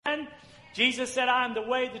Jesus said, I am the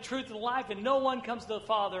way, the truth, and the life, and no one comes to the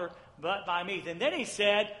Father but by me. And then he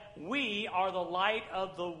said, we are the light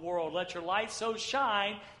of the world. Let your light so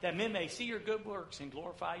shine that men may see your good works and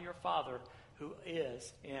glorify your Father who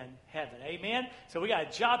is in heaven. Amen? So we got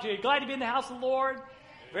a job to do. Glad to be in the house of the Lord?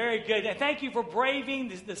 Very good. And thank you for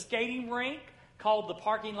braving the skating rink called the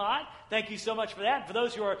parking lot. Thank you so much for that. For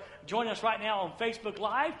those who are joining us right now on Facebook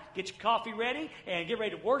Live, get your coffee ready and get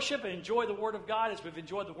ready to worship and enjoy the Word of God as we've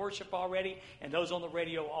enjoyed the worship already. And those on the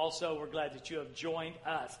radio also, we're glad that you have joined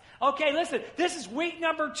us. Okay, listen, this is week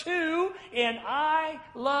number 2 in I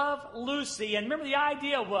Love Lucy. And remember, the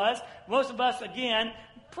idea was, most of us, again,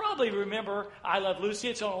 probably remember I Love Lucy.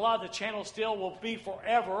 It's on a lot of the channels still, will be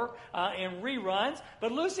forever in reruns.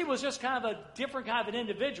 But Lucy was just kind of a different kind of an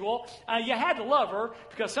individual. You had to love her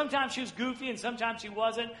because sometimes she was goofy and sometimes she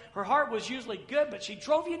wasn't. Her heart was usually good, but she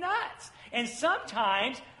drove you nuts. And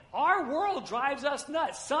sometimes our world drives us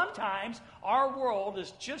nuts. Sometimes our world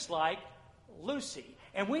is just like Lucy.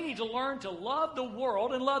 And we need to learn to love the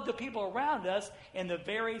world and love the people around us in the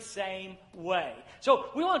very same way. So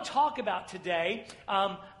we want to talk about today,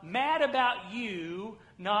 mad about you,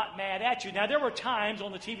 not mad at you. Now, there were times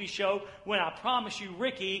on the TV show when I promise you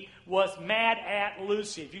Ricky was mad at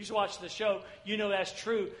Lucy. If you just watch the show, you know that's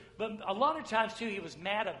true. But a lot of times, too, he was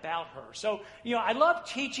mad about her. So, I love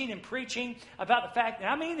teaching and preaching about the fact, and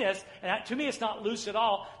I mean this, and to me it's not loose at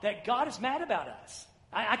all, that God is mad about us.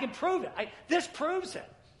 I can prove it. This proves it.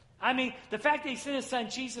 I mean, the fact that he sent his son,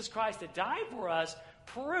 Jesus Christ, to die for us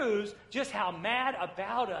proves just how mad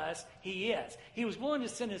about us he is. He was willing to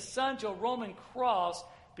send his son to a Roman cross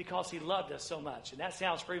because he loved us so much. And that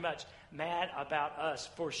sounds pretty much mad about us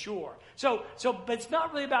for sure. But it's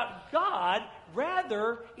not really about God.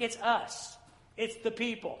 Rather, it's us. It's the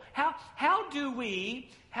people. How do we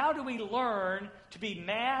learn to be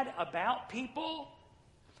mad about people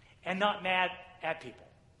and not mad at people?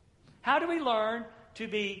 How do we learn to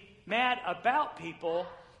be mad about people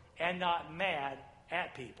and not mad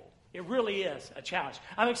at people? It really is a challenge.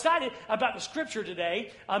 I'm excited about the scripture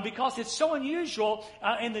today because it's so unusual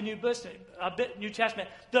in the New Testament.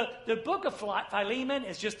 The book of Philemon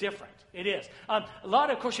is just different. It is. A lot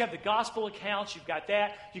of course, you have the gospel accounts. You've got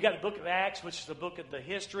that. You've got the book of Acts, which is the book of the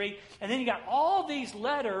history. And then you got all these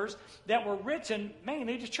letters that were written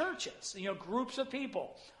mainly to churches, groups of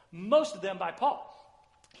people, most of them by Paul.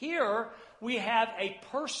 Here we have a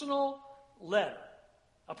personal letter.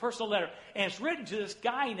 A personal letter. And it's written to this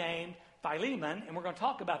guy named Philemon, and we're going to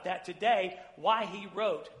talk about that today, why he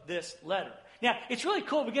wrote this letter. Now, it's really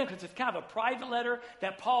cool, again, because it's kind of a private letter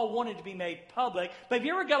that Paul wanted to be made public. But have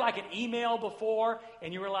you ever got like an email before,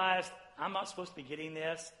 and you realized, I'm not supposed to be getting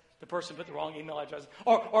this? The person put the wrong email address.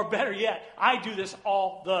 Or better yet, I do this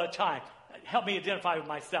all the time. Help me identify with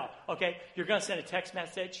myself, okay? You're going to send a text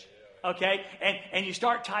message. Okay, and you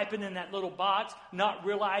start typing in that little box, not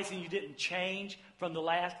realizing you didn't change from the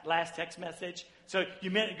last text message. So you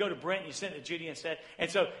meant to go to Brent, and you sent it to Judy instead. And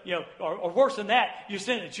so, or worse than that, you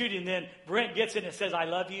send it to Judy, and then Brent gets it and says, I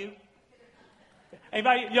love you.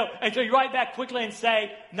 Anybody, and so you write back quickly and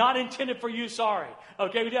say, not intended for you, sorry.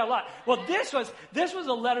 Okay, we did a lot. Well, this was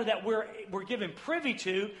a letter that we're given privy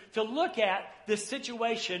to look at this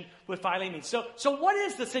situation with Philemon. So what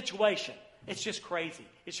is the situation? It's just crazy.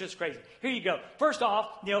 It's just crazy. Here you go. First off,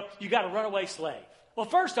 you got a runaway slave. Well,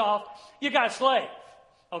 first off, you got a slave.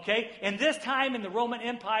 Okay? And this time in the Roman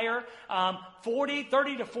Empire, 30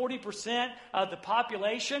 to 40% of the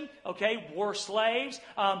population, okay, were slaves.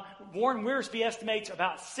 Warren Wiersbe estimates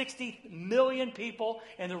about 60 million people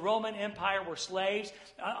in the Roman Empire were slaves.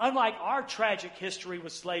 Unlike our tragic history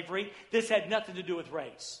with slavery, this had nothing to do with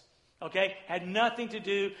race. Okay, had nothing to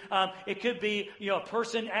do. It could be, a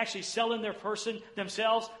person actually selling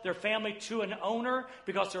themselves, their family to an owner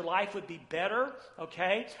because their life would be better.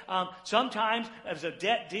 Okay, sometimes it was a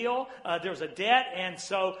debt deal. There was a debt, and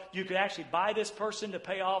so you could actually buy this person to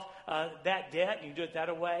pay off that debt. You do it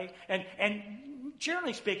that way, and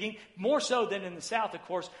generally speaking, more so than in the South, of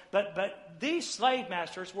course. But these slave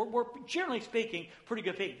masters were generally speaking pretty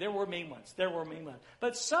good people. There were mean ones.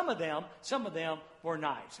 But some of them were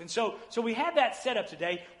nice. And so we have that set up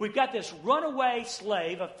today. We've got this runaway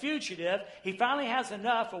slave, a fugitive. He finally has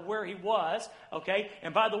enough of where he was. Okay.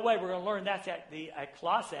 And by the way, we're going to learn that's at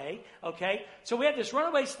Colossae. Okay. So we have this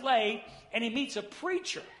runaway slave, and he meets a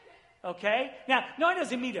preacher. Okay. Now, no, he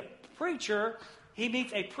doesn't meet a preacher. He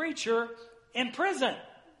meets a preacher in prison.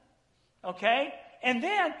 Okay? And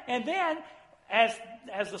then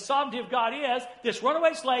as the sovereignty of God is, this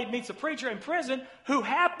runaway slave meets a preacher in prison who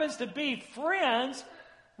happens to be friends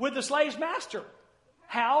with the slave's master.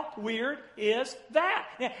 How weird is that?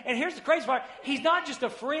 And here's the crazy part. He's not just a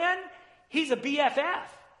friend, he's a BFF.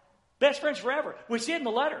 Best friends forever. We see it in the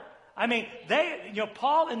letter. I mean,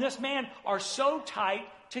 Paul and this man are so tight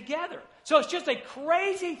together. So it's just a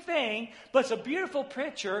crazy thing, but it's a beautiful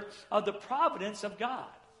picture of the providence of God.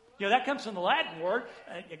 That comes from the Latin word.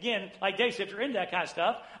 Again, like Dave said, if you're into that kind of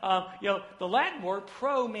stuff, the Latin word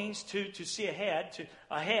pro means to see ahead,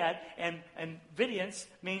 and vidience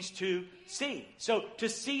means to see. So to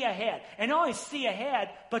see ahead. And not only see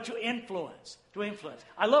ahead, but to influence.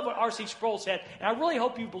 I love what R.C. Sproul said, and I really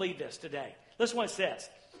hope you believe this today. Listen to what it says.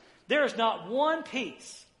 There is not one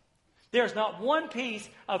piece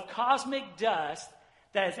of cosmic dust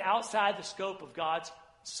that is outside the scope of God's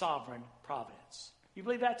sovereign providence. You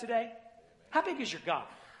believe that today? How big is your God?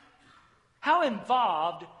 How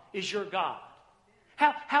involved is your God?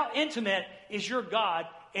 How intimate is your God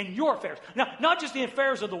in your affairs? Now, not just the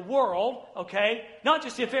affairs of the world, okay? Not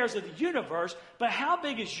just the affairs of the universe, but how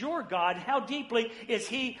big is your God? How deeply is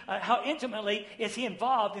He, how intimately is He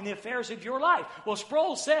involved in the affairs of your life? Well,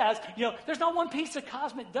 Sproul says, there's not one piece of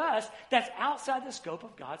cosmic dust that's outside the scope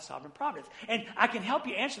of God's sovereign providence. And I can help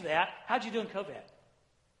you answer that. How'd you do in COVID?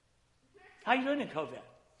 How are you doing in COVID?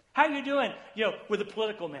 How are you doing, with the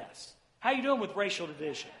political mess? How are you doing with racial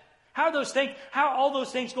division? How are all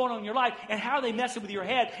those things going on in your life, and how are they messing with your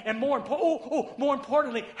head? And more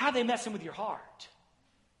importantly, how are they messing with your heart?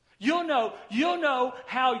 You'll know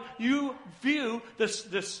how you view the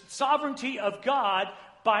sovereignty of God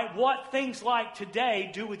by what things like today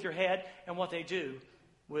do with your head and what they do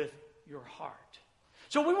with your heart.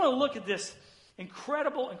 So we want to look at this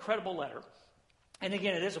incredible letter. And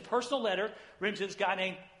again, it is a personal letter written to this guy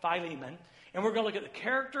named Philemon. And we're going to look at the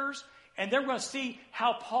characters, and then we're going to see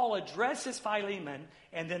how Paul addresses Philemon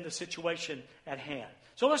and then the situation at hand.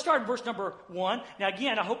 So let's start in verse number 1. Now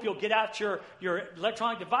again, I hope you'll get out your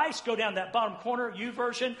electronic device, go down that bottom corner,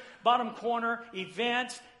 YouVersion, bottom corner,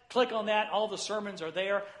 events, click on that. All the sermons are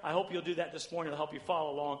there. I hope you'll do that this morning to help you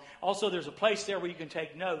follow along. Also, there's a place there where you can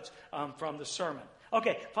take notes from the sermon.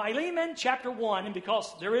 Okay, Philemon chapter 1, and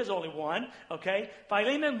because there is only one, okay,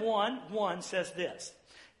 Philemon 1 says this.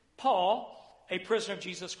 Paul, a prisoner of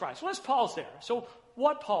Jesus Christ. Well, let's pause there. So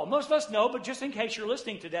what Paul? Most of us know, but just in case you're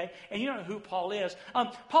listening today and you don't know who Paul is,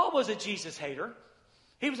 Paul was a Jesus hater.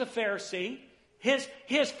 He was a Pharisee.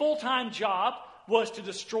 His full-time job was to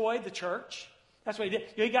destroy the church. That's what he did.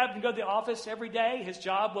 He got up and go to the office every day. His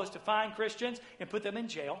job was to find Christians and put them in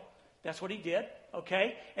jail. That's what he did,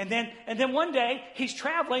 okay? And then one day, he's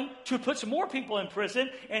traveling to put some more people in prison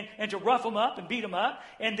and to rough them up and beat them up.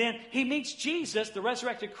 And then he meets Jesus, the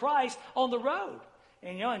resurrected Christ, on the road.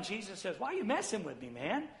 And Jesus says, why are you messing with me,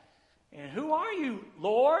 man? And who are you,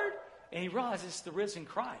 Lord? And he realizes it's the risen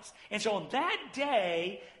Christ. And so on that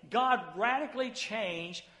day, God radically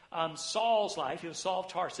changed Saul's life. He was Saul of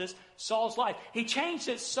Tarsus. Saul's life. He changed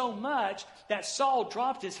it so much that Saul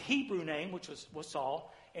dropped his Hebrew name, which was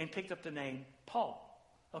Saul, and picked up the name Paul.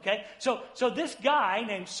 Okay? So this guy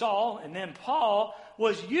named Saul and then Paul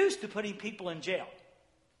was used to putting people in jail.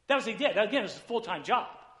 That was what he did. Again, it was a full-time job.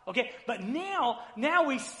 Okay? But now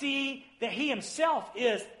we see that he himself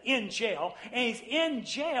is in jail, and he's in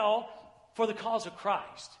jail for the cause of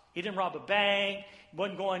Christ. He didn't rob a bank,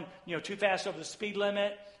 wasn't going, too fast over the speed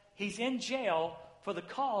limit. He's in jail for the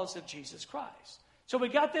cause of Jesus Christ. So we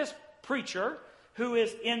got this preacher who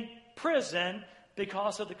is in prison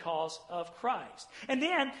because of the cause of Christ. And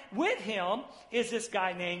then with him is this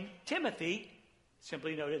guy named Timothy,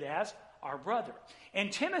 simply noted as our brother.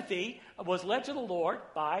 And Timothy was led to the Lord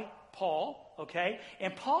by Paul, okay?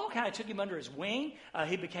 And Paul kind of took him under his wing.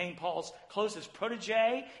 He became Paul's closest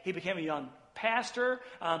protege. He became a young pastor.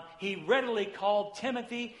 He readily called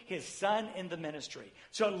Timothy his son in the ministry.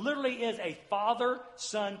 So it literally is a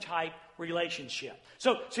father-son type relationship.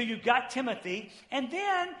 So you've got Timothy, and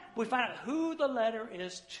then we find out who the letter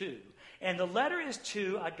is to. And the letter is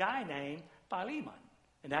to a guy named Philemon.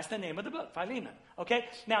 And that's the name of the book, Philemon. Okay?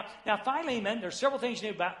 Now Philemon, there's several things you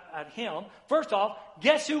know about him. First off,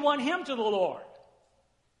 guess who won him to the Lord?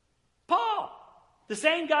 Paul. The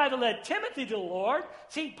same guy that led Timothy to the Lord.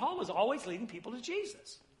 See, Paul was always leading people to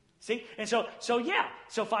Jesus. See? And so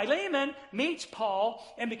Philemon meets Paul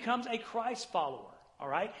and becomes a Christ follower. All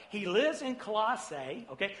right? He lives in Colossae,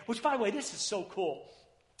 okay? Which, by the way, this is so cool.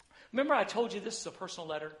 Remember I told you this is a personal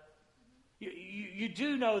letter? You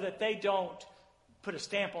do know that they don't put a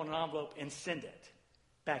stamp on an envelope and send it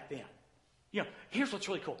back then. Here's what's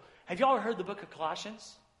really cool. Have y'all ever heard the book of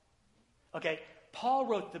Colossians? Okay, Paul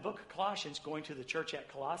wrote the book of Colossians going to the church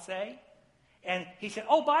at Colossae. And he said,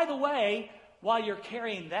 oh, by the way, while you're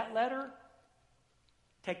carrying that letter,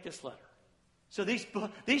 take this letter. So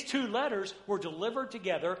these two letters were delivered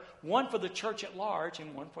together, one for the church at large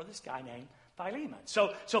and one for this guy named Philemon.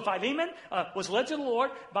 So Philemon was led to the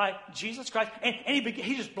Lord by Jesus Christ, and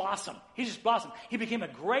he just blossomed. He just blossomed. He became a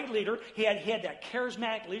great leader. He had that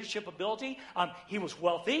charismatic leadership ability. He was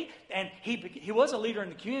wealthy, and he was a leader in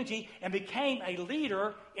the community and became a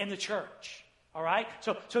leader in the church. All right?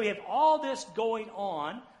 So we have all this going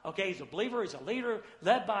on. Okay, he's a believer. He's a leader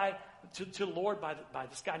led to the Lord by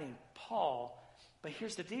this guy named Paul. But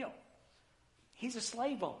here's the deal. He's a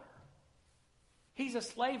slave owner. He's a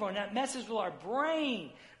slave owner. That messes with our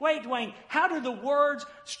brain. Wait, Dwayne, how do the words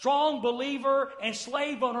strong believer and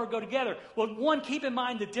slave owner go together? Well, one, keep in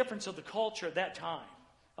mind the difference of the culture at that time.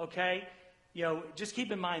 Okay? Just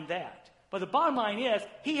keep in mind that. But the bottom line is,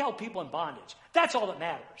 he held people in bondage. That's all that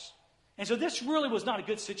matters. And so this really was not a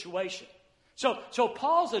good situation. So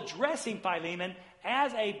Paul's addressing Philemon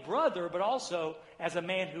as a brother, but also as a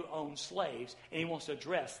man who owns slaves, and he wants to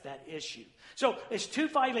address that issue. So it's to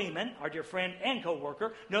Philemon, our dear friend and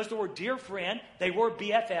co-worker. Notice the word dear friend. They were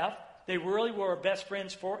BFF. They really were best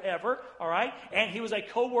friends forever, all right? And he was a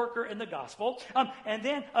co-worker in the gospel. And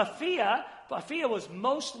then Apphia was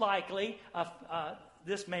most likely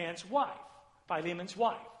this man's wife, Philemon's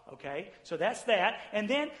wife, okay? So that's that. And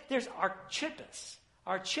then there's Archippus.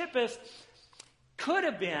 Archippus could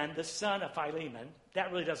have been the son of Philemon.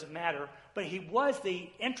 That really doesn't matter. But he was the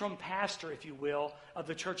interim pastor, if you will, of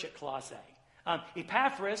the church at Colossae.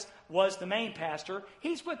 Epaphras was the main pastor.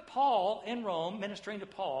 He's with Paul in Rome, ministering to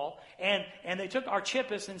Paul. And they took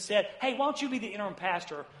Archippus and said, hey, why don't you be the interim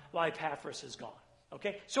pastor while Epaphras is gone?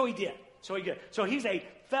 Okay? So he did. So he's a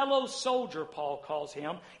fellow soldier, Paul calls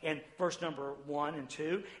him, in verse number 1 and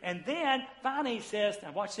 2. And then finally he says,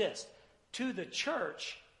 now watch this, to the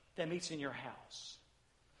church that meets in your house.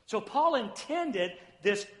 So Paul intended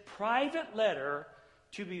this private letter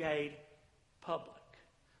to be made public.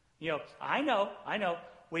 I know,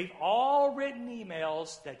 we've all written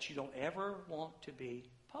emails that you don't ever want to be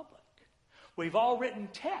public. We've all written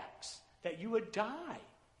texts that you would die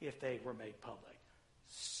if they were made public.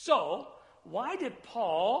 So, why did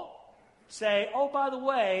Paul say, oh, by the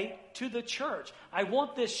way, to the church, I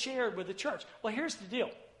want this shared with the church? Well, here's the deal.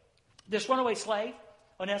 This runaway slave,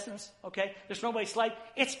 Onesimus, okay, this runaway slave,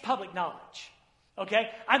 it's public knowledge,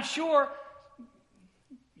 okay? I'm sure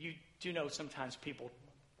you do know sometimes people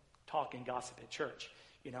talk and gossip at church,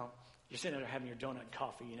 You're sitting there having your donut and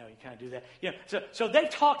coffee, you kind of do that. So they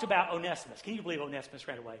talked about Onesimus. Can you believe Onesimus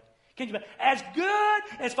ran away? Can you believe? As good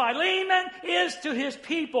as Philemon is to his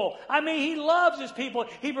people. I mean, he loves his people.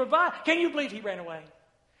 He provides. Can you believe he ran away?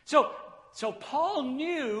 So Paul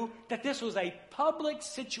knew that this was a public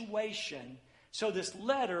situation. So this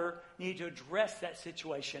letter needed to address that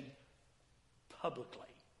situation publicly.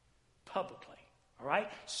 All right?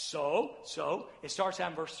 So it starts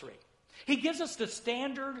out in verse 3. He gives us the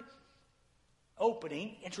standard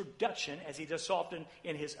opening, introduction, as he does so often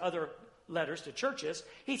in his other letters to churches.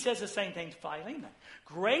 He says the same thing to Philemon.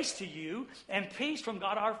 Grace to you and peace from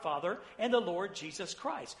God our Father and the Lord Jesus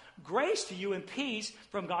Christ. Grace to you and peace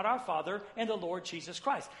from God our Father and the Lord Jesus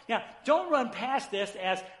Christ. Now, don't run past this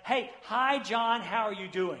as, hey, hi, John, how are you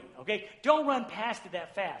doing? Okay? Don't run past it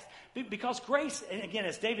that fast. Because grace, and again,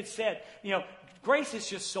 as David said, grace is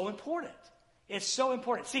just so important. It's so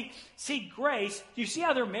important. See, grace, do you see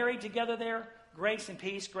how they're married together there? Grace and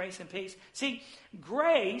peace, grace and peace. See,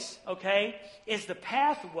 grace, okay, is the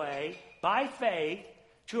pathway by faith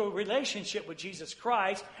to a relationship with Jesus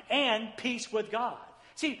Christ and peace with God.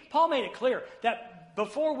 See, Paul made it clear that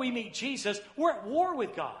before we meet Jesus, we're at war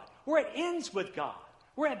with God. We're at ends with God.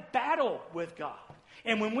 We're at battle with God.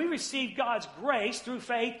 And when we receive God's grace through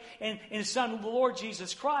faith in His Son, the Lord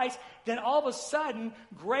Jesus Christ, then all of a sudden,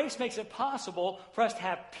 grace makes it possible for us to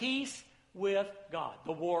have peace with God.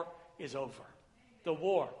 The war is over. The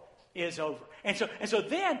war is over. And so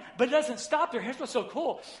then, but it doesn't stop there. Here's what's so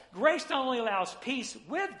cool. Grace not only allows peace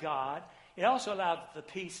with God, it also allows the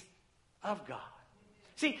peace of God.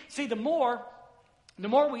 See, the more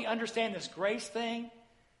we understand this grace thing,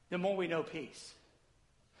 the more we know peace.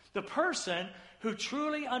 The person who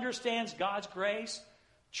truly understands God's grace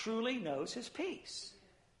truly knows his peace.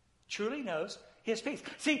 Truly knows his peace.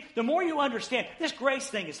 See, the more you understand, this grace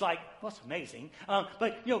thing is like, well, it's amazing.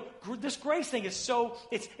 But, this grace thing is so,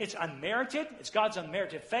 it's unmerited. It's God's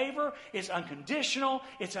unmerited favor. It's unconditional.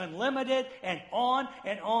 It's unlimited. And on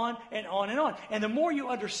and on and on and on. And the more you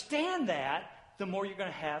understand that, the more you're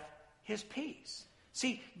going to have His peace.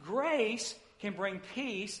 See, grace can bring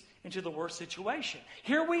peace into the worst situation.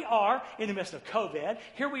 Here we are in the midst of COVID.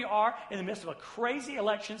 Here we are in the midst of a crazy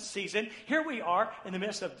election season. Here we are in the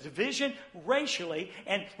midst of division racially.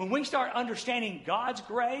 And when we start understanding God's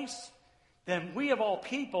grace, then we of all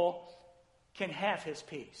people can have his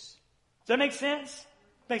peace. Does that make sense?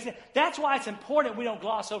 Makes sense. That's why it's important we don't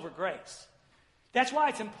gloss over grace. That's why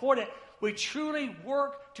it's important we truly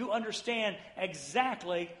work to understand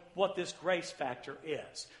exactly what this grace factor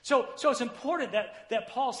is. So it's important that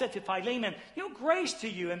Paul said to Philemon, grace to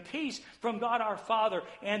you and peace from God our Father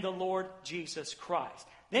and the Lord Jesus Christ.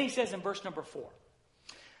 Then he says in verse number 4,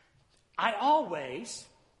 I always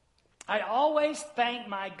thank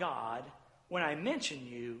my God when I mention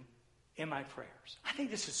you in my prayers. I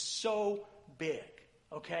think this is so big,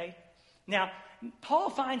 okay? Now, Paul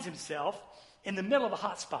finds himself in the middle of a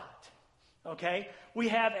hot spot, okay? We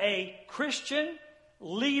have a Christian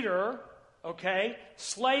leader, okay,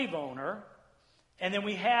 slave owner, and then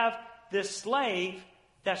we have this slave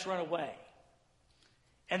that's run away.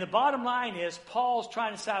 And the bottom line is Paul's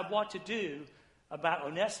trying to decide what to do about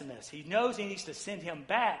Onesimus. He knows he needs to send him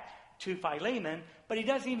back to Philemon, but he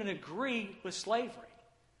doesn't even agree with slavery.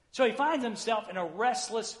 So he finds himself in a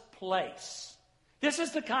restless place. This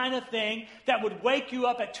is the kind of thing that would wake you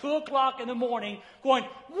up at 2 o'clock in the morning going,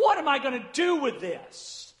 what am I going to do with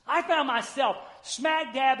this? I found myself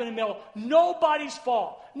smack dab in the middle. Nobody's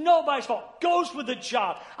fault. Goes with the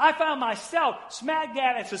job. I found myself smack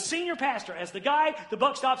dab as a senior pastor, as the guy, the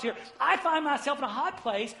buck stops here. I find myself in a hot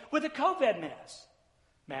place with a COVID mess.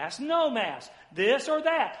 Mask, no mask. This or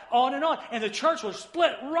that. On and on. And the church was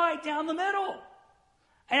split right down the middle.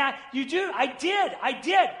 And I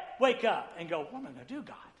did wake up and go, what am I going to do,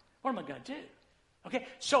 God? What am I going to do? Okay,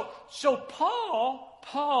 so Paul,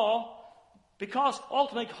 because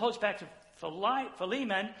ultimately it goes back to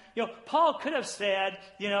Philemon, Paul could have said,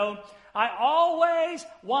 I always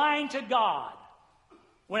whine to God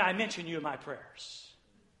when I mention you in my prayers.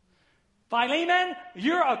 Philemon,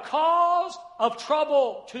 you're a cause of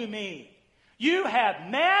trouble to me. You have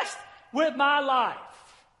messed with my life.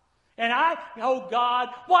 And God,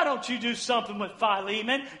 why don't you do something with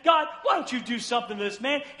Philemon? God, why don't you do something with this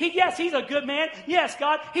man? Yes, he's a good man. Yes,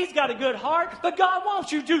 God, he's got a good heart. But God, why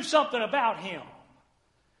don't you do something about him?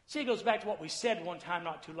 See, it goes back to what we said one time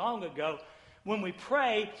not too long ago. When we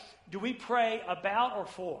pray, do we pray about or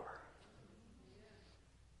for?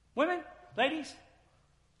 Women, ladies,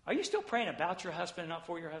 are you still praying about your husband and not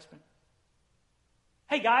for your husband?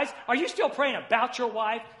 Hey, guys, are you still praying about your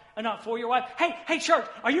wife and not for your wife? Hey, church,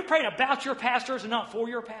 are you praying about your pastors and not for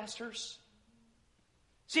your pastors?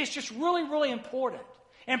 See, it's just really, really important.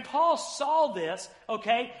 And Paul saw this,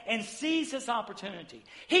 okay, and sees this opportunity.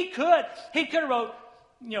 He could have wrote,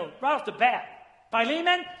 right off the bat,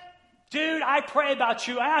 Philemon, dude, I pray about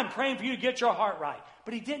you. I'm praying for you to get your heart right.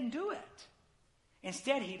 But he didn't do it.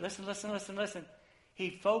 Instead, listen. He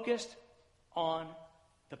focused on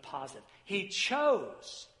the positive. He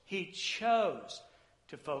chose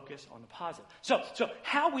to focus on the positive. So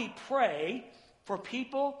how we pray for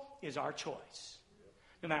people is our choice.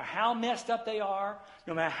 No matter how messed up they are,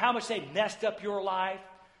 no matter how much they messed up your life,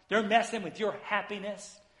 they're messing with your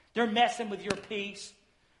happiness, they're messing with your peace.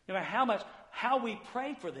 No matter how much, how we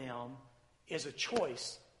pray for them is a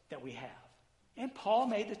choice that we have. And Paul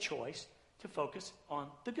made the choice to focus on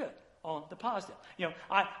the good, on the positive.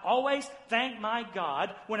 I always thank my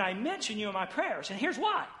God when I mention you in my prayers. And here's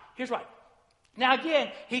why. Now,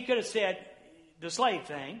 again, he could have said the slave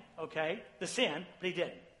thing, okay, the sin, but he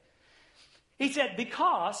didn't. He said,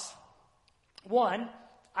 because, one,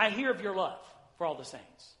 I hear of your love for all the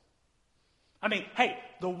saints. I mean, hey,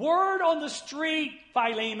 the word on the street,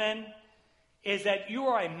 Philemon, is that you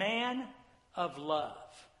are a man of love.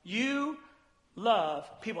 You love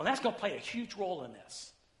people. And that's going to play a huge role in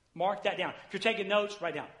this. Mark that down. If you're taking notes,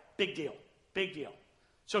 write down. Big deal.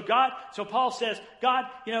 So Paul says, God,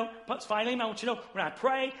 Philemon, I want you to know, when I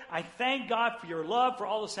pray, I thank God for your love for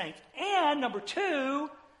all the saints. And number 2,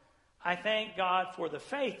 I thank God for the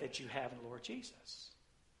faith that you have in the Lord Jesus.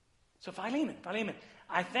 So Philemon,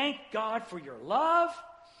 I thank God for your love,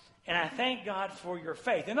 and I thank God for your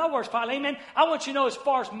faith. In other words, Philemon, I want you to know, as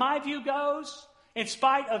far as my view goes, in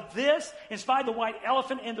spite of this, in spite of the white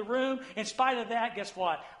elephant in the room, in spite of that, guess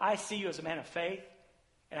what? I see you as a man of faith,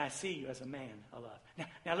 and I see you as a man of love.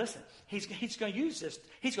 Now listen, he's going to use this,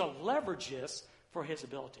 he's going to leverage this for his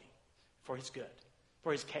ability, for his good,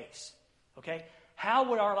 for his case. Okay? How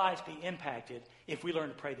would our lives be impacted if we learn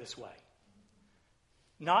to pray this way?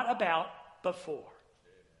 Not about, but for.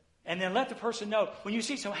 And then let the person know, when you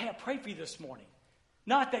see someone, hey, I prayed for you this morning.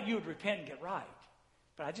 Not that you would repent and get right,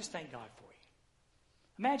 but I just thank God for you.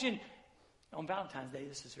 Imagine On Valentine's Day,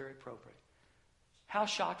 this is very appropriate. How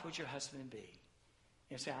shocked would your husband be?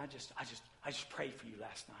 You say, I just prayed for you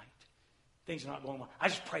last night. Things are not going well. I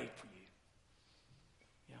just prayed for you.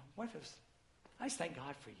 You know, what if it was, I just thank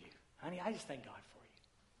God for you. Honey, I just thank God for you.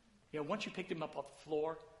 You know, once you picked him up off the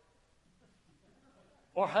floor.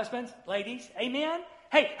 Or husbands, ladies, amen?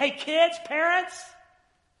 Hey, kids, parents.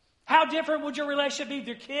 How different would your relationship be with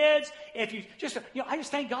your kids if you just, I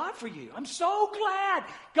just thank God for you. I'm so glad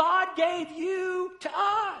God gave you to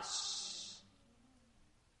us.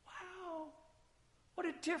 Wow. What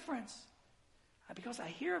a difference. Because I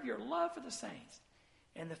hear of your love for the saints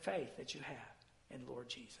and the faith that you have in the Lord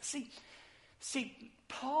Jesus. See,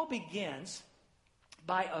 Paul begins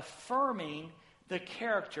by affirming the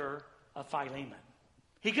character of Philemon.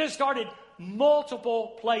 He could have started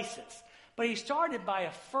multiple places, but he started by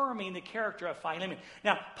affirming the character of Philemon.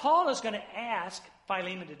 Now, Paul is going to ask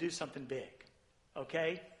Philemon to do something big,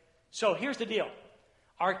 okay? So here's the deal.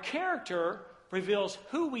 Our character reveals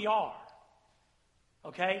who we are,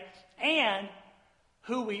 okay? And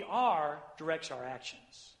who we are directs our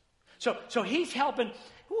actions. So he's helping,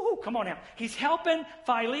 come on now. He's helping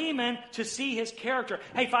Philemon to see his character.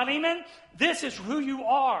 Hey, Philemon, this is who you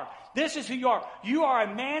are. This is who you are. You are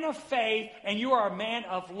a man of faith and you are a man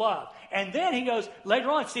of love. And then he goes later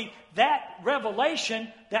on, see, that revelation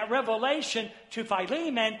to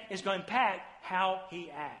Philemon is going to impact how he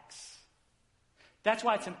acts. That's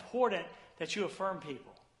why it's important that you affirm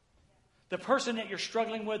people. The person that you're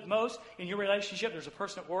struggling with most in your relationship, there's a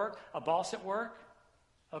person at work, a boss at work,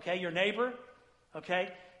 okay, your neighbor, okay?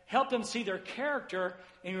 Help them see their character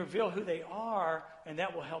and reveal who they are, and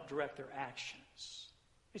that will help direct their actions.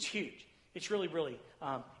 It's huge. It's really, really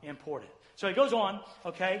important. So he goes on,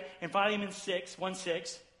 okay, in Philemon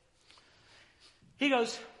 1:6, he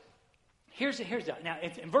goes, here's that. Now,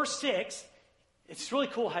 in verse 6, it's really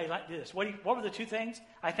cool how you like this. What were the two things?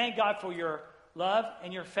 I thank God for your love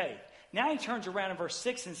and your faith. Now he turns around in verse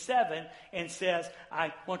 6 and 7 and says,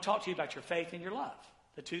 I want to talk to you about your faith and your love.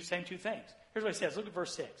 The same two things. Here's what he says. Look at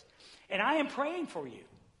verse 6. And I am praying for you.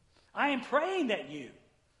 I am praying that you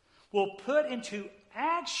will put into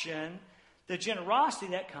action the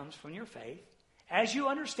generosity that comes from your faith as you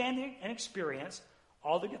understand and experience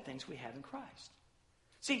all the good things we have in Christ.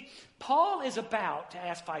 See, Paul is about to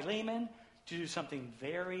ask Philemon to do something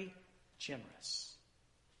very generous.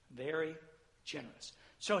 Very generous.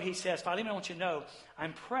 So he says, Philemon, I want you to know,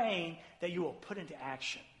 I'm praying that you will put into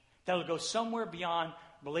action. That will go somewhere beyond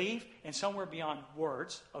belief and somewhere beyond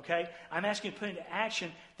words, okay? I'm asking you to put into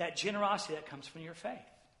action that generosity that comes from your faith,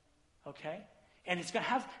 okay? And it's going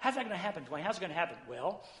to how's that going to happen, Dwayne? How's it going to happen?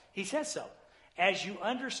 Well, he says so. As you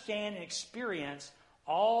understand and experience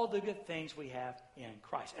all the good things we have in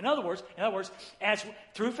Christ. In other words, as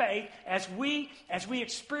through faith, as we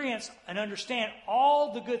experience and understand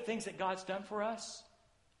all the good things that God's done for us,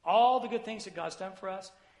 guess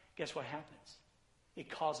what happens? It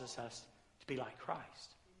causes us to be like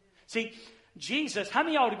Christ. See, Jesus, how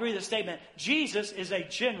many of y'all would agree with the statement? Jesus is a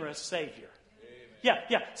generous Savior.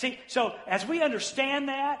 Yeah. See, so as we understand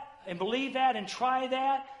that and believe that and try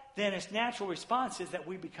that, then its natural response is that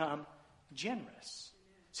we become generous.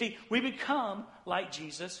 See, we become like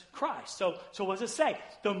Jesus Christ. So what does it say?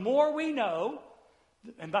 The more we know,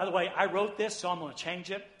 and by the way, I wrote this, so I'm going to change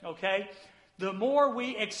it, okay? The more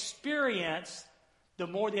we experience, the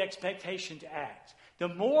more the expectation to act. The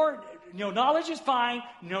more, knowledge is fine.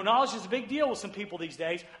 Knowledge is a big deal with some people these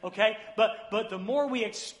days, okay? But the more we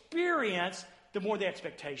experience, the more the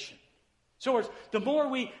expectation. So the more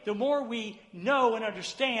we know and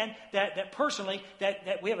understand that personally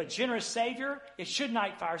that we have a generous Savior, it should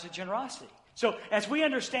ignite fires of generosity. So as we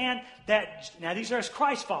understand that, now these are as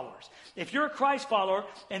Christ followers. If you're a Christ follower,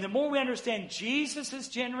 and the more we understand Jesus is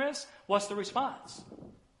generous, what's the response?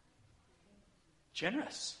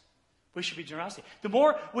 Generous. We should be generosity. The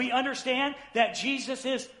more we understand that Jesus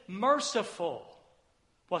is merciful,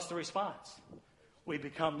 what's the response? We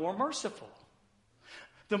become more merciful.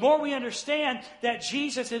 The more we understand that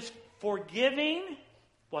Jesus is forgiving,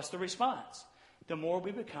 what's the response? The more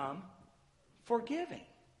we become forgiving.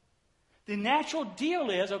 The natural deal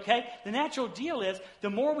is, the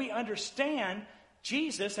more we understand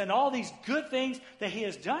Jesus and all these good things that He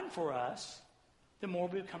has done for us, the more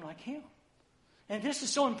we become like Him. And this is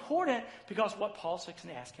so important because what Paul's going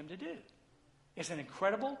to ask him to do is an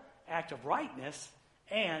incredible act of rightness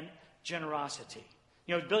and generosity.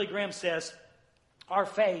 Billy Graham says, our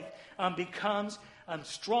faith becomes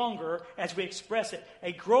stronger as we express it.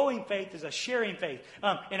 A growing faith is a sharing faith.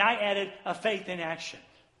 And I added a faith in action.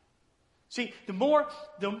 See, the more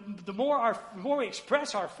we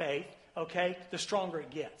express our faith, okay, the stronger it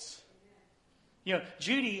gets.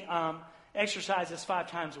 Judy exercises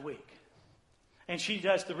 5 times a week. And she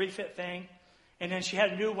does the refit thing. And then she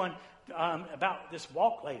had a new one about this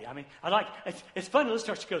walk lady. I mean, it's fun to listen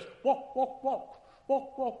to her. She goes, walk, walk, walk.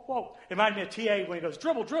 Walk, walk, walk. It reminded me of T.A. when he goes,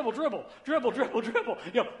 dribble, dribble, dribble, dribble, dribble, dribble.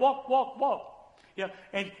 Walk, walk, walk.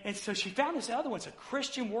 And so she found this other one. It's a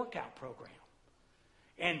Christian workout program.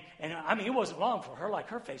 And I mean, it wasn't long for her. Like,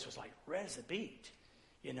 her face was like red as a beet.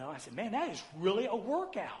 I said, man, that is really a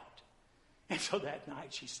workout. And so that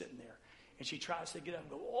night she's sitting there. And she tries to get up and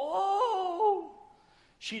go, oh!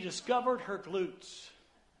 She discovered her glutes.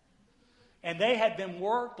 And they had been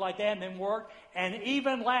worked like they hadn't been worked. And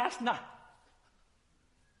even last night,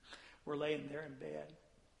 we're laying there in bed.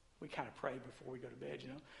 We kind of pray before we go to bed,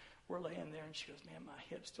 We're laying there, and she goes, man, my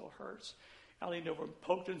hip still hurts. I leaned over and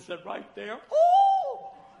poked her and said, right there,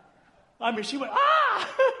 oh! I mean, she went,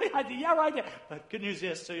 ah! I said, yeah, right there. But good news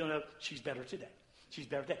is, so you'll know, she's better today. She's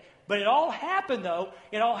better today. But it all happened, though.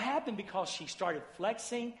 It all happened because she started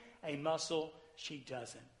flexing a muscle she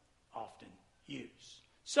doesn't often use.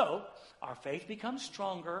 So, our faith becomes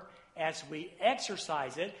stronger as we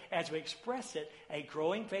exercise it, as we express it. A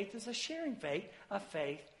growing faith is a sharing faith, a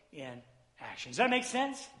faith in action. Does that make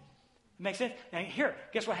sense? It makes sense? Now, here,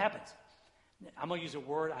 guess what happens? I'm going to use a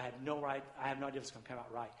word I have no idea if it's going to come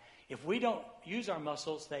out right. If we don't use our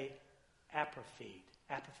muscles, they atrophy.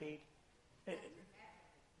 Atrophy?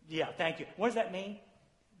 Yeah, thank you. What does that mean?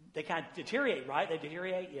 They kind of deteriorate, right? They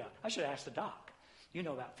deteriorate? Yeah. I should ask the doc. You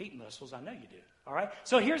know about feet muscles. I know you do. All right?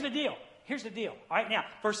 So here's the deal. All right, now,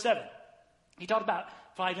 verse 7. He talked about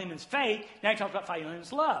Philemon's faith. Now he talks about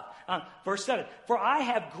Philemon's love. Verse 7. For I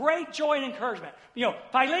have great joy and encouragement.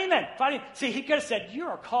 Philemon. See, he could have said, you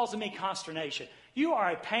are causing me consternation. You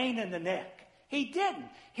are a pain in the neck. He didn't.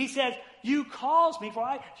 He says, you caused me, for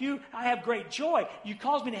I have great joy. You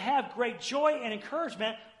caused me to have great joy and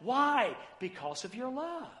encouragement. Why? Because of your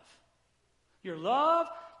love. Your love,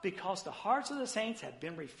 because the hearts of the saints have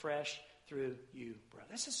been refreshed through you, brother.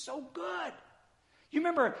 This is so good. You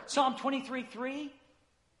remember Psalm 23:3?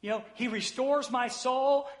 He restores my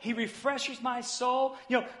soul. He refreshes my soul.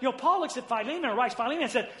 Paul looks at Philemon and writes Philemon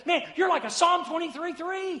and said, man, you're like a Psalm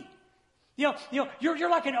 23:3. You're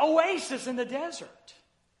like an oasis in the desert.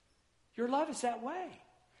 Your love is that way.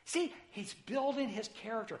 See, he's building his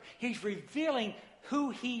character. He's revealing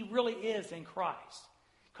who he really is in Christ.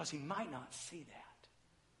 Because he might not see that.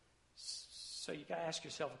 So you got to ask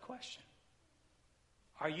yourself a question.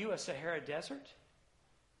 Are you a Sahara desert?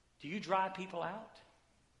 Do you dry people out?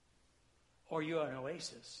 Or are you an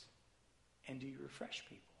oasis? And do you refresh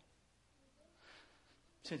people?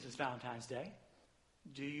 Since it's Valentine's Day,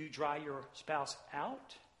 do you dry your spouse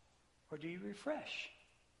out? Or do you refresh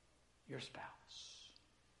your spouse?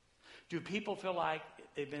 Do people feel like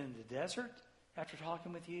they've been in the desert after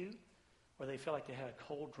talking with you? Or they feel like they had a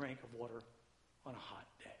cold drink of water on a hot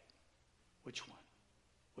day? Which one?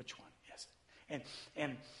 Which one is it?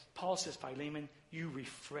 And Paul says, Philemon, you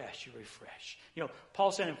refresh.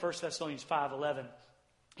 Paul said in 1 Thessalonians 5:11,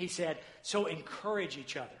 he said, so encourage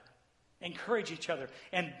each other. Encourage each other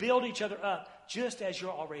and build each other up just as you're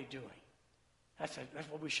already doing. That's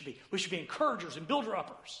what we should be. We should be encouragers and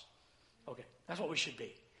builder-uppers. Okay, that's what we should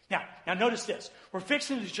be. Now notice this. We're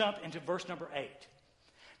fixing to jump into verse number 8.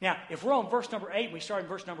 Now, if we're on verse number 8 and we start in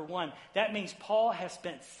verse number 1, that means Paul has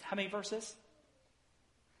spent how many verses?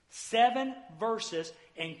 7 verses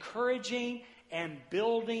encouraging and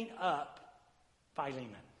building up Philemon.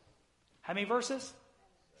 How many verses?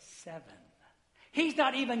 7. He's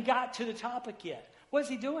not even got to the topic yet. What is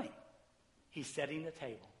he doing? He's setting the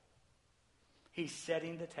table. He's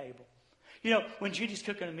setting the table. When Judy's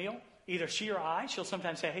cooking a meal, either she or I, she'll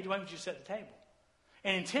sometimes say, hey, why don't you set the table?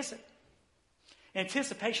 And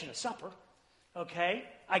anticipation of supper, okay?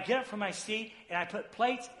 I get up from my seat and I put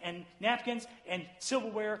plates and napkins and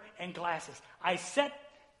silverware and glasses.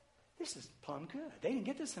 This is plumb good. They didn't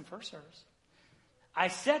get this in first service. I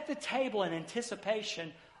set the table in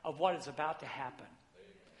anticipation of what is about to happen.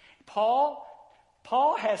 Paul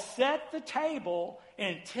has set the table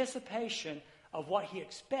in anticipation of what he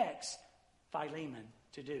expects Philemon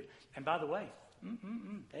to do. And by the way,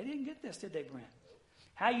 they didn't get this, did they, Brent?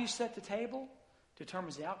 How you set the table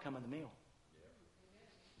determines the outcome of the meal.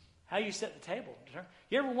 How you set the table.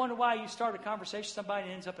 You ever wonder why you start a conversation with somebody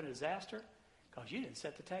and it ends up in a disaster? Because you didn't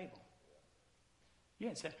set the table. You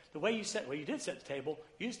did set the table,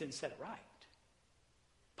 you just didn't set it right.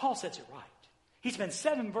 Paul sets it right. He spends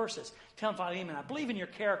 7 verses telling Philemon, I believe in your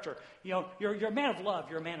character. You're a man of love.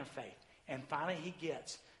 You're a man of faith. And finally he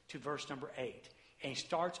gets to verse number 8. And he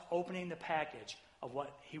starts opening the package of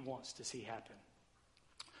what he wants to see happen.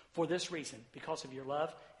 For this reason, because of your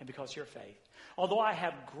love and because of your faith, although I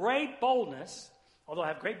have great boldness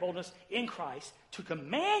in Christ to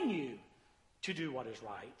command you to do what is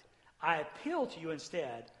right, I appeal to you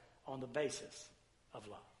instead on the basis of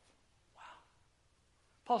love. Wow.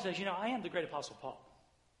 Paul says, I am the great apostle Paul.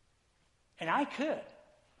 And I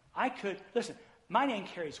could, listen, my name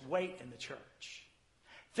carries weight in the church.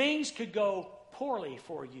 Things could go poorly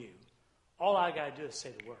for you. All I got to do is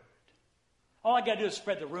say the word. All I got to do is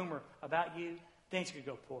spread the rumor about you. Things could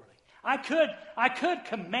go poorly. I could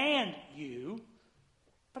command you,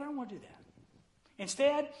 but I don't want to do that.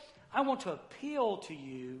 Instead, I want to appeal to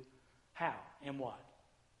you. How and what?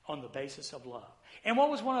 On the basis of love. And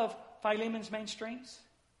what was one of Philemon's main strengths?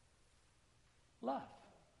 Love.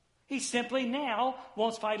 He simply now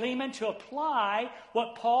wants Philemon to apply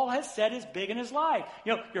what Paul has said is big in his life.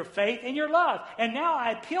 Your faith and your love. And now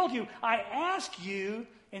I appeal to you. I ask you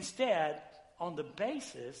instead on the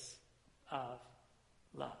basis of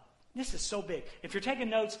love. This is so big. If you're taking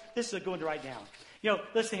notes, this is a good one to write down.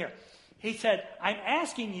 Listen here. He said, I'm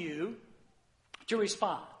asking you to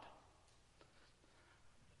respond.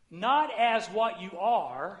 Not as what you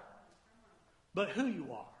are, but who you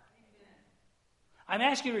are. I'm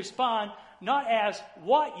asking you to respond not as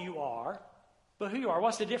what you are, but who you are.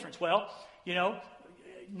 What's the difference? Well,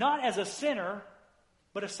 not as a sinner,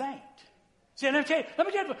 but a saint. See, let me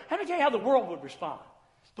tell you how the world would respond.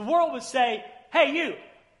 The world would say, hey, you,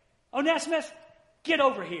 Onesimus, get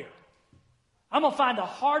over here. I'm going to find the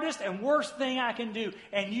hardest and worst thing I can do,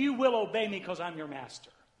 and you will obey me because I'm your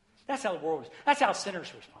master. That's how the world is. That's how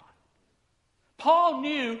sinners respond. Paul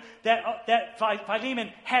knew that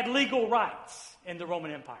Philemon had legal rights in the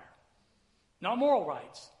Roman Empire. Not moral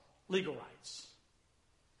rights, legal rights.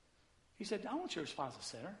 He said, I want you to respond as a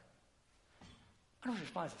sinner. I want you to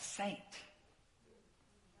respond as a saint.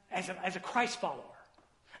 As a Christ follower.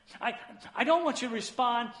 I don't want you to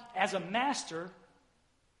respond as a master,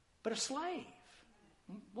 but a slave.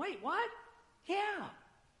 Wait, what? Yeah.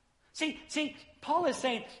 See, Paul is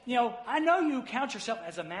saying, I know you count yourself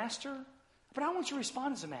as a master, but I want you to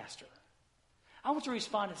respond as a master. I want you to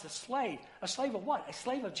respond as a slave. A slave of what? A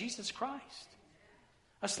slave of Jesus Christ.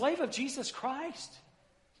 A slave of Jesus Christ.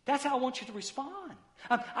 That's how I want you to respond.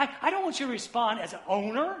 I don't want you to respond as an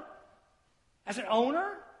owner. As an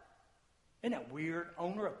owner. Isn't that weird?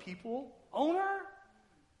 Owner of people? Owner?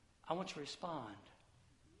 I want you to respond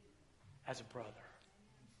as a brother.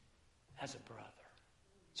 As a brother.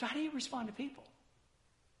 So how do you respond to people?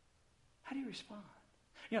 How do you respond?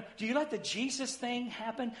 Do you let the Jesus thing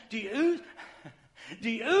happen? Do you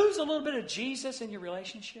ooze a little bit of Jesus in your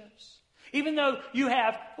relationships? Even though you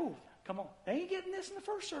have, come on, they ain't getting this in the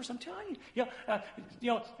first service, I'm telling you.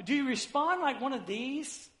 Do you respond like one of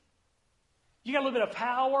these? You got a little bit of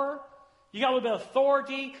power. You got a little bit of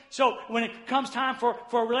authority. So when it comes time for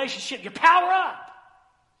a relationship, you power up.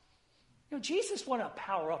 Jesus wasn't a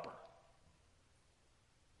power-upper.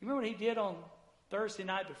 You remember what he did on Thursday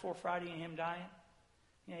night before Friday and him dying?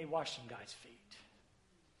 He washed some guys' feet.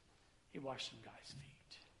 He washed some guys'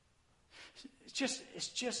 feet. It's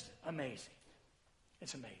just amazing.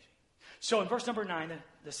 It's amazing. So in verse number 9,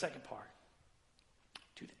 the second part,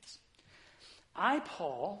 2 things. I,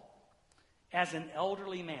 Paul, as an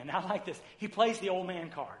elderly man. Now I like this. He plays the old man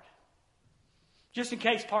card. Just in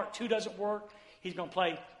case part 2 doesn't work, he's going to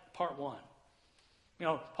play part 1.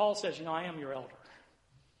 Paul says, I am your elder.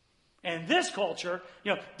 And this culture,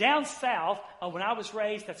 down south, when I was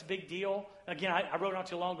raised, that's a big deal. Again, I wrote not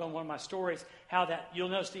too long ago in one of my stories how that you'll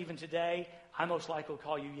notice even today, I most likely will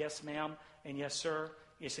call you yes, ma'am, and yes, sir.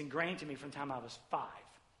 It's ingrained to me from the time I was 5.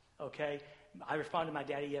 Okay? I respond to my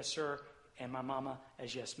daddy, yes, sir, and my mama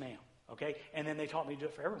as yes, ma'am. Okay? And then they taught me to do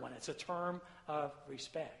it for everyone. It's a term of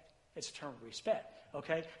respect. It's a term of respect.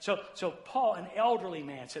 Okay? So Paul, an elderly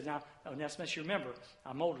man, said, now, Onesimus, you remember,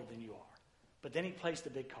 I'm older than you are. But then he plays the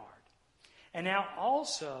big card. And now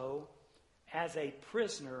also as a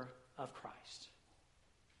prisoner of Christ.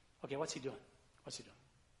 Okay, what's he doing?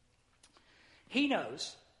 He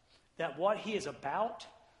knows that what he is about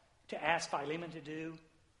to ask Philemon to do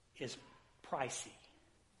is pricey.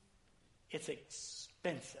 It's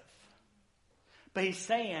expensive. But he's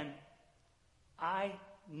saying, I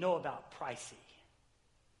know about pricey.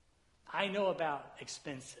 I know about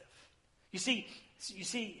expensive. You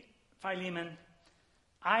see, Philemon,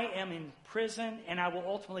 I am in prison and I will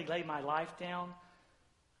ultimately lay my life down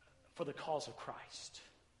for the cause of Christ.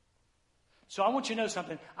 So I want you to know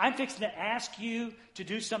something. I'm fixing to ask you to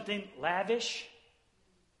do something lavish,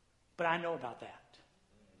 but I know about that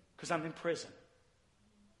because I'm in prison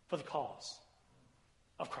for the cause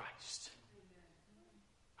of Christ.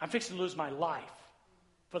 I'm fixing to lose my life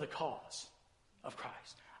for the cause of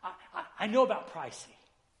Christ. I know about pricing.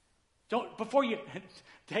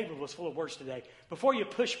 David was full of words today. Before you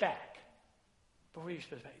push back,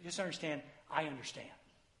 just understand, I understand.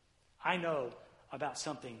 I know about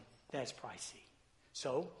something that's pricey.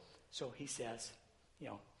 So he says,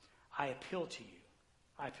 I appeal to you.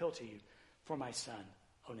 I appeal to you for my son,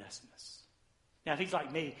 Onesimus. Now, if he's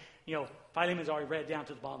like me, Philemon's already read down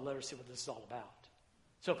to the bottom of the letter to see what this is all about.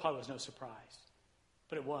 So it probably was no surprise.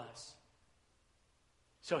 But it was.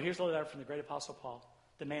 So here's a letter from the great Apostle Paul,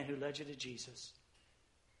 the man who led you to Jesus,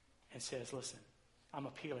 and says, listen, I'm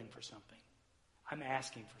appealing for something. I'm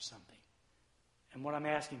asking for something. And what I'm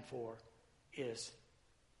asking for is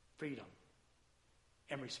freedom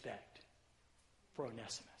and respect for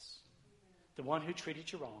Onesimus. The one who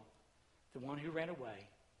treated you wrong, the one who ran away.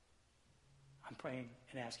 I'm praying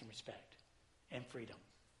and asking respect and freedom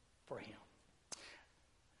for him.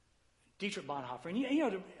 Dietrich Bonhoeffer. And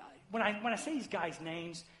when I say these guys'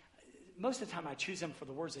 names, most of the time I choose them for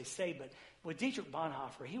the words they say, but with Dietrich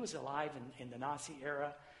Bonhoeffer, he was alive in the Nazi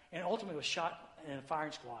era and ultimately was shot in a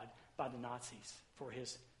firing squad by the Nazis for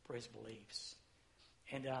his beliefs.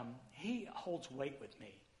 And he holds weight with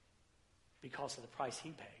me because of the price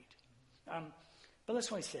he paid. But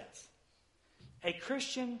listen what he says. A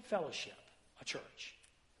Christian fellowship, a church,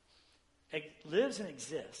 it lives and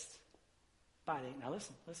exists by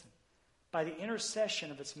the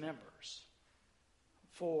intercession of its members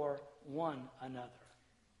for one another,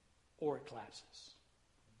 or it collapses.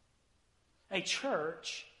 A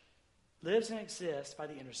church lives and exists by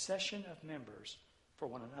the intercession of members for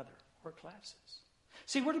one another, or it collapses.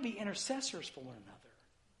 See, we're to be intercessors for one another.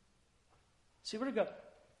 See, we're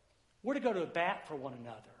to go to bat for one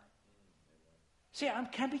another. See,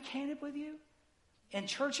 can I be candid with you? In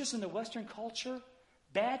churches in the Western culture,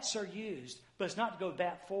 bats are used, but it's not to go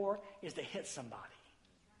bat for, it's to hit somebody.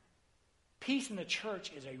 Peace in the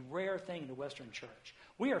church is a rare thing in the Western church.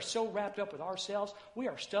 We are so wrapped up with ourselves, we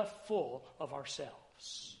are stuffed full of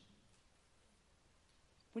ourselves.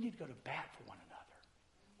 We need to go to bat for one another.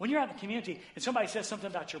 When you're out in the community and somebody says something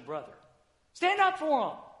about your brother, stand up for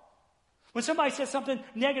them. When somebody says something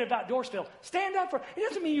negative about Dorsville, stand up for it. It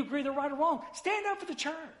doesn't mean you agree they're right or wrong. Stand up for the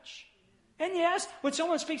church. And yes, when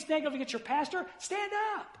someone speaks negative against your pastor, stand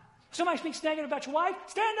up. If somebody speaks negative about your wife,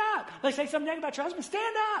 stand up. They say something negative about your husband,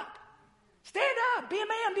 stand up. Stand up. Be a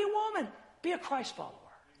man. Be a woman. Be a Christ follower.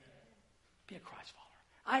 Be a Christ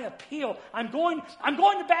follower. I appeal. I'm going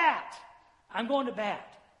to bat. I'm going to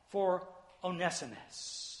bat for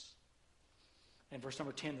Onesimus. And verse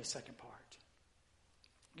number 10, the second part.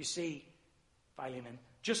 You see, Philemon,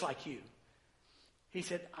 just like you, he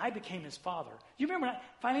said, I became his father.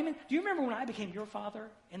 Philemon, do you remember when I became your father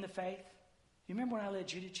in the faith? You remember when I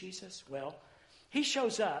led you to Jesus? Well, he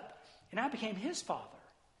shows up, and I became his father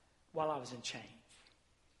while I was in chains.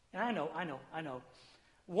 And I know.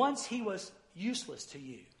 Once he was useless to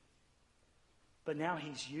you, but now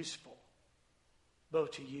he's useful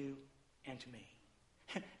both to you and to me.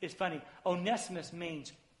 It's funny. Onesimus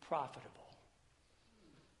means profitable.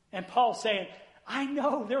 And Paul's saying, I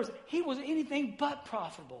know he was anything but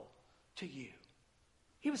profitable to you.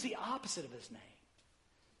 He was the opposite of his name.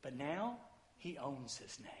 But now he owns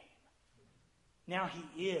his name. Now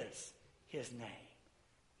he is his name.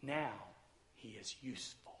 Now he is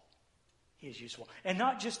useful. He is useful. And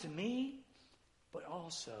not just to me, but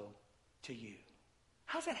also to you.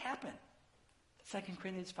 How's that happen? 2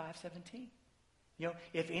 Corinthians 5:17.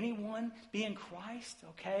 If anyone be in Christ,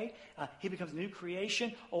 he becomes a new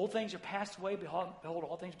creation. Old things are passed away. Behold,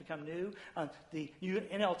 all things become new. The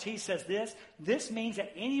NLT says this. This means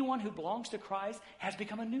that anyone who belongs to Christ has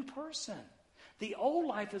become a new person. The old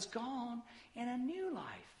life is gone, and a new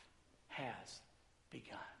life has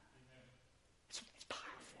begun. It's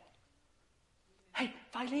powerful. Hey,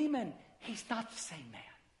 Philemon, he's not the same man.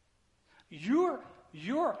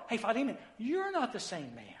 Hey, Philemon, you're not the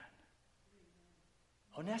same man.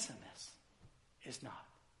 Onesimus is not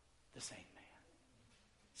the same man.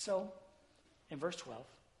 So, in verse 12,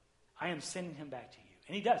 I am sending him back to you.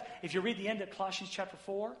 And he does. If you read the end of Colossians chapter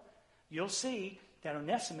 4, you'll see that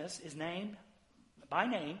Onesimus is named by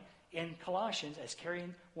name in Colossians as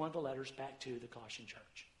carrying one of the letters back to the Colossian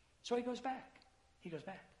church. So he goes back.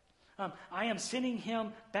 I am sending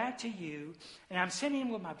him back to you, and I'm sending him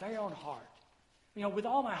with my very own heart. With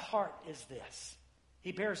all my heart is this.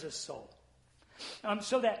 He bears his soul.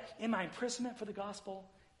 So that in my imprisonment for the gospel,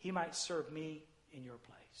 he might serve me in your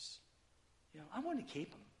place. I wanted to keep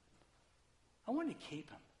him.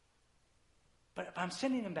 But I'm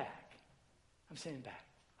sending him back.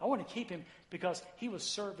 I want to keep him because he was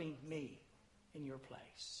serving me in your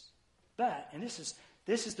place. But, and this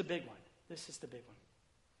This is the big one. This is the big one.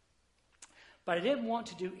 But I didn't want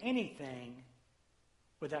to do anything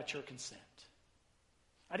without your consent.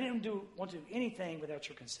 I didn't want to do anything without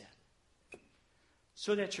your consent.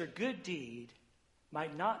 So that your good deed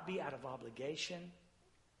might not be out of obligation,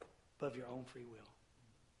 but of your own free will.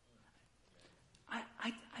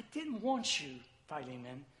 I didn't want you,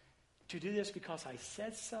 Philemon, to do this because I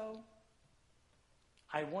said so.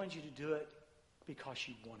 I wanted you to do it because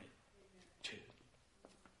you wanted to.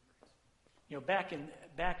 You know, back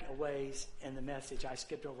a ways in the message, I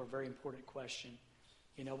skipped over a very important question.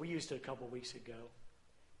 You know, we used it a couple of weeks ago.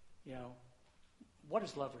 You know, what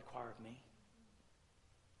does love require of me?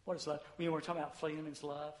 What is love? When we're talking about Philemon's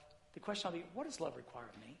love, the question will be, what does love require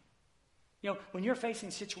of me? You know, when you're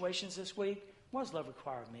facing situations this week, what does love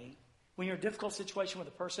require of me? When you're in a difficult situation with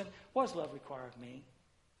a person, what does love require of me?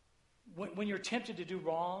 When you're tempted to do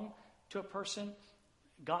wrong to a person,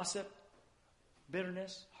 gossip,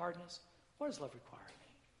 bitterness, hardness, what does love require of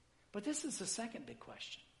me? But this is the second big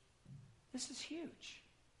question. This is huge.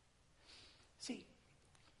 See,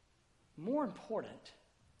 more important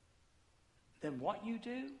than what you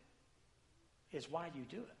do is why you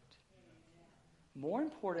do it. More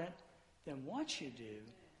important than what you do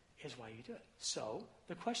is why you do it. So,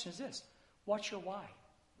 the question is this. What's your why?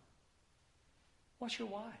 What's your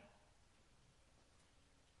why?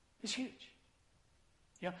 It's huge.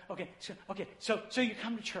 Yeah. So you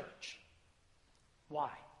come to church.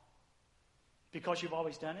 Why? Because you've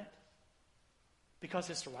always done it? Because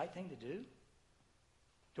it's the right thing to do?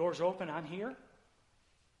 Doors open, I'm here?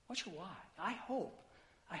 What's your why? I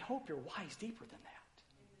hope your why is deeper than that.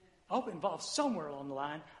 I hope it involves somewhere along the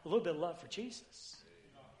line a little bit of love for Jesus.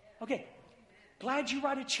 Okay, glad you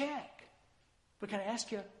write a check. But can I ask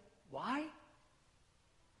you, why?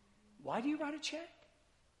 Why do you write a check?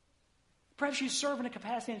 Perhaps you serve in a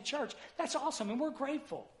capacity in the church. That's awesome, and we're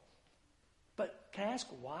grateful. But can I ask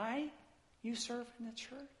why you serve in the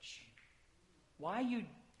church? Why you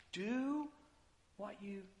do what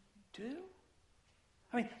you do?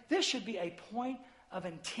 I mean, this should be a point of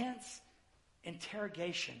intense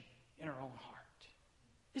interrogation in our own heart.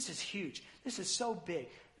 This is huge. This is so big.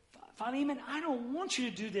 Philemon, I don't want you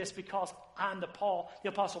to do this because I'm the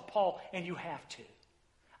Apostle Paul, and you have to.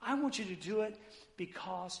 I want you to do it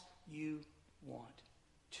because you want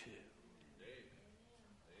to.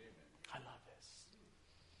 I love this.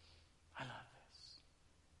 I love this.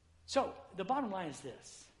 So, the bottom line is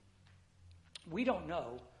this. We don't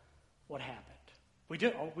know what happened. We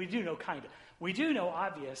do know kind of. We do know,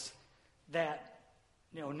 obvious, that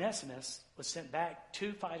Onesimus was sent back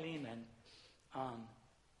to Philemon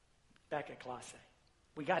back at Colossae.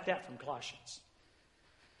 We got that from Colossians.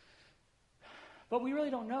 But we really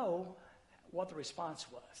don't know what the response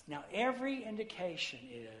was. Now, every indication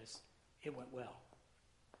is it went well.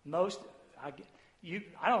 I don't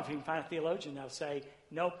know if you can find a theologian that'll say,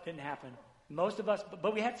 nope, didn't happen. Most of us,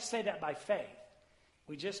 but we have to say that by faith.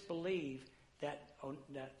 We just believe that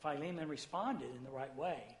Philemon responded in the right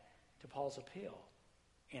way to Paul's appeal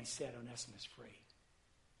and set Onesimus free.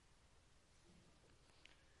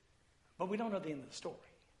 But we don't know the end of the story.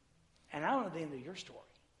 And I don't know the end of your story.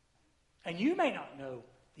 And you may not know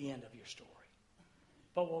the end of your story.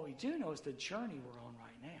 But what we do know is the journey we're on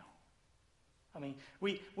right now. I mean,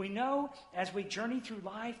 we know as we journey through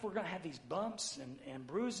life, we're going to have these bumps and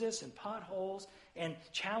bruises and potholes and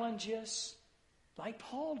challenges like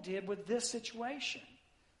Paul did with this situation.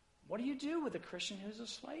 What do you do with a Christian who's a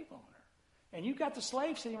slave owner? And you've got the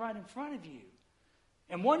slave sitting right in front of you.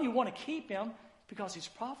 And one, you want to keep him because he's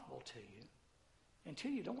profitable to you. And two,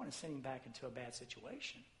 you don't want to send him back into a bad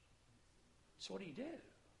situation. So what do you do?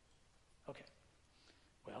 Okay.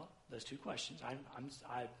 Well, those two questions.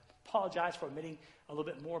 I apologize for omitting a little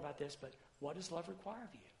bit more about this, but what does love require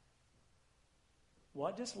of you?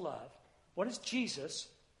 What does Jesus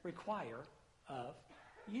require of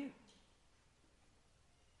you?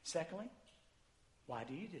 Secondly, why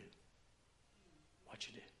do you do what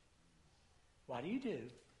you do? Why do you do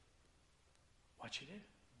what you do?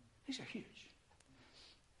 These are huge.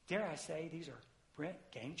 Dare I say these are, Brent,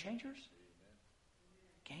 game changers?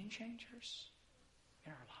 Game changers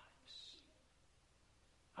in our lives.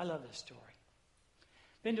 I love this story.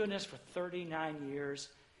 Been doing this for 39 years,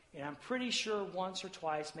 and I'm pretty sure once or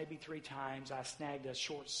twice, maybe 3 times, I snagged a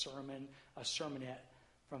short sermon, a sermonette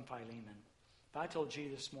from Philemon. But I told you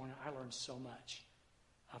this morning, I learned so much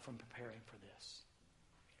from preparing for this.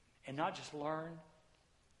 And not just learn,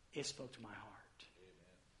 it spoke to my heart.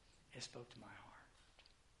 It spoke to my heart.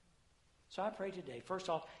 So I pray today, first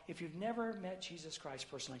off, if you've never met Jesus Christ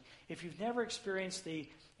personally, if you've never experienced the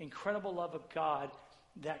incredible love of God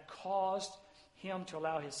that caused him to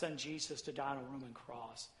allow his son Jesus to die on a Roman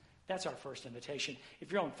cross. That's our first invitation.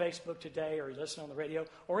 If you're on Facebook today or you're listening on the radio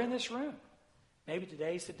or in this room, maybe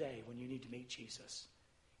today's the day when you need to meet Jesus.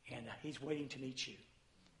 And he's waiting to meet you.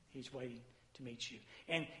 He's waiting to meet you.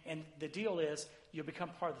 And the deal is you'll become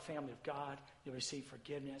part of the family of God. You'll receive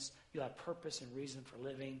forgiveness. You'll have purpose and reason for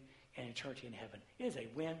living and eternity in heaven. It is a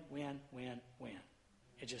win, win, win, win.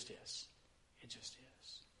 It just is. It just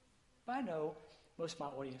is. But I know most of my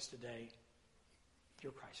audience today,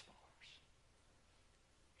 you're Christ followers.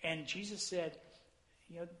 And Jesus said,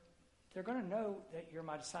 they're going to know that you're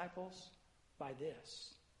my disciples by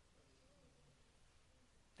this,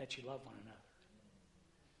 that you love one another.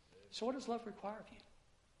 So what does love require of you?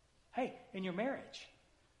 Hey, in your marriage,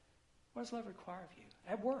 what does love require of you?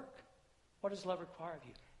 At work, what does love require of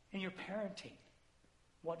you? In your parenting,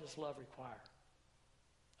 what does love require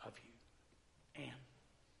of you? And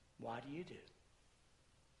why do you do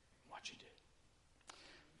what you do?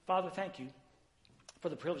 Father, thank you for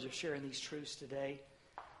the privilege of sharing these truths today.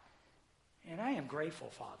 And I am grateful,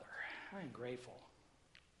 Father. I am grateful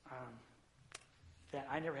that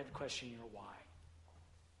I never had to question your why.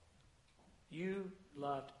 You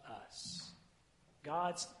loved us.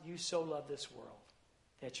 You so loved this world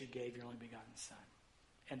that you gave your only begotten Son.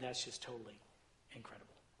 And that's just totally incredible.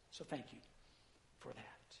 So thank you for that.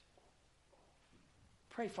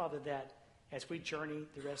 Pray, Father, that as we journey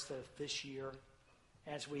the rest of this year,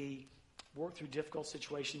 as we work through difficult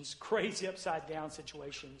situations, crazy upside-down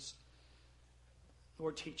situations,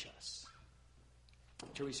 Lord, teach us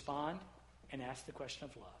to respond and ask the question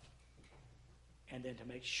of love. And then to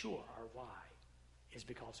make sure our why is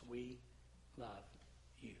because we love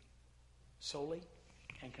you solely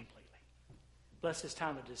and completely. Bless this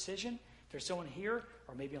time of decision. If there's someone here,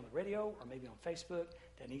 or maybe on the radio, or maybe on Facebook,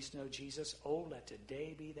 that needs to know Jesus, let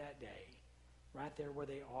today be that day, right there where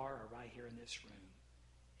they are, or right here in this room.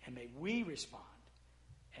 And may we respond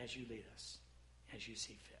as you lead us, as you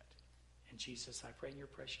see fit. In Jesus, I pray in your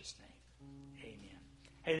precious name. Amen.